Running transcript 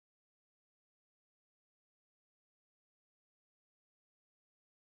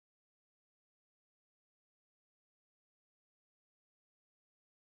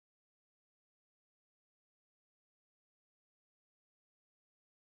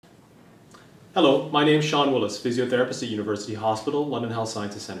Hello, my name is Sean Willis, physiotherapist at University Hospital, London Health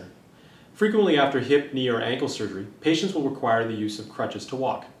Sciences Centre. Frequently after hip, knee or ankle surgery, patients will require the use of crutches to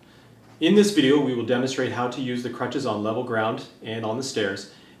walk. In this video, we will demonstrate how to use the crutches on level ground and on the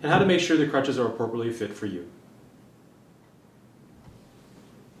stairs, and how to make sure the crutches are appropriately fit for you.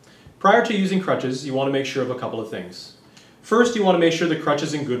 Prior to using crutches, you want to make sure of a couple of things. First, you want to make sure the crutch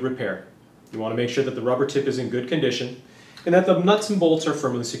is in good repair. You want to make sure that the rubber tip is in good condition and that the nuts and bolts are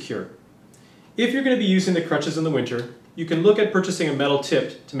firmly secure. If you're going to be using the crutches in the winter, you can look at purchasing a metal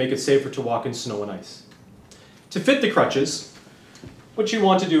tip to make it safer to walk in snow and ice. To fit the crutches, what you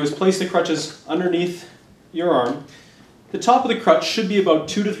want to do is place the crutches underneath your arm. The top of the crutch should be about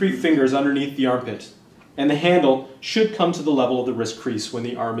 2 to 3 fingers underneath the armpit, and the handle should come to the level of the wrist crease when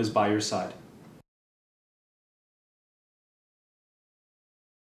the arm is by your side.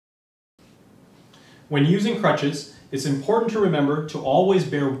 When using crutches, it's important to remember to always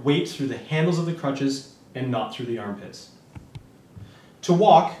bear weight through the handles of the crutches and not through the armpits. To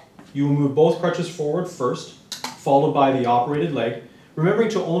walk, you will move both crutches forward first, followed by the operated leg, remembering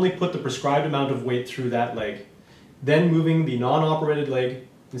to only put the prescribed amount of weight through that leg, then moving the non-operated leg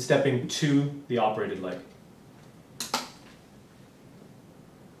and stepping to the operated leg.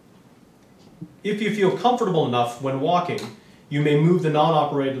 If you feel comfortable enough when walking, you may move the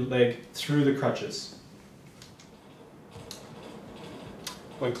non-operated leg through the crutches.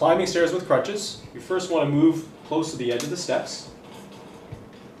 When climbing stairs with crutches, you first want to move close to the edge of the steps.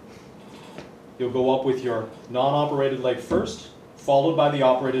 You'll go up with your non-operated leg first, followed by the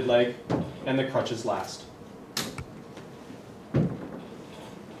operated leg, and the crutches last.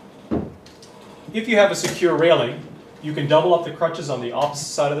 If you have a secure railing, you can double up the crutches on the opposite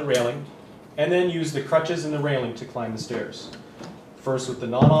side of the railing, and then use the crutches and the railing to climb the stairs. First with the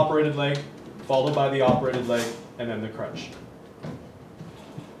non-operated leg, followed by the operated leg, and then the crutch.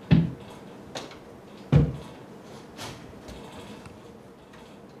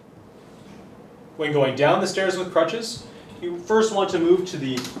 When going down the stairs with crutches, you first want to move to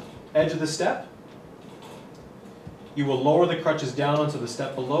the edge of the step. You will lower the crutches down onto the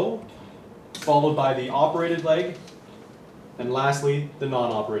step below, followed by the operated leg, and lastly, the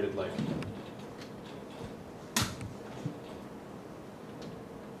non-operated leg.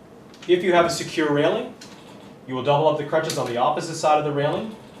 If you have a secure railing, you will double up the crutches on the opposite side of the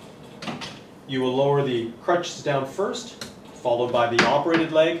railing. You will lower the crutches down first, followed by the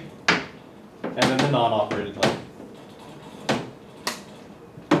operated leg, and then the non-operated leg.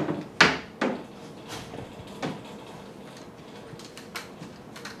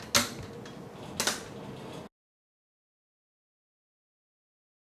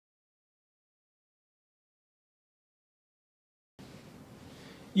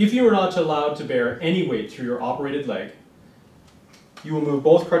 If you are not allowed to bear any weight through your operated leg, you will move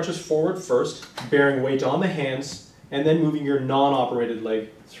both crutches forward first, bearing weight on the hands, and then moving your non-operated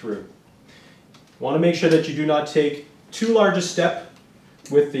leg through. You want to make sure that you do not take too large a step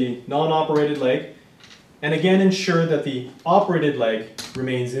with the non-operated leg, and again ensure that the operated leg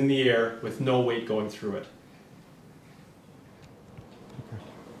remains in the air with no weight going through it.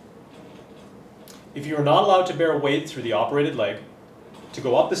 If you are not allowed to bear weight through the operated leg, to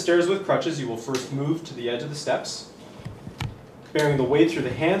go up the stairs with crutches, you will first move to the edge of the steps, bearing the weight through the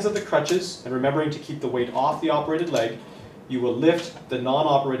hands of the crutches and remembering to keep the weight off the operated leg. You will lift the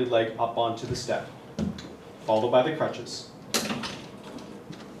non-operated leg up onto the step, followed by the crutches.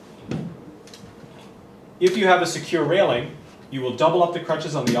 If you have a secure railing, you will double up the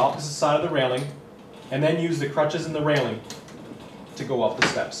crutches on the opposite side of the railing and then use the crutches and the railing to go up the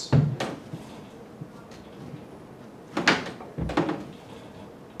steps.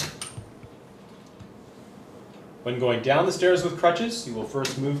 When going down the stairs with crutches, you will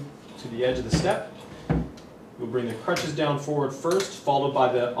first move to the edge of the step. You'll bring the crutches down forward first, followed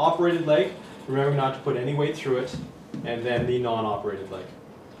by the operated leg, remembering not to put any weight through it, and then the non-operated leg.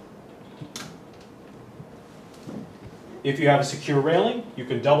 If you have a secure railing, you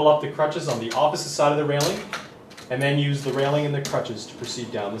can double up the crutches on the opposite side of the railing, and then use the railing and the crutches to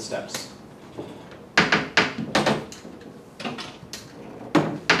proceed down the steps.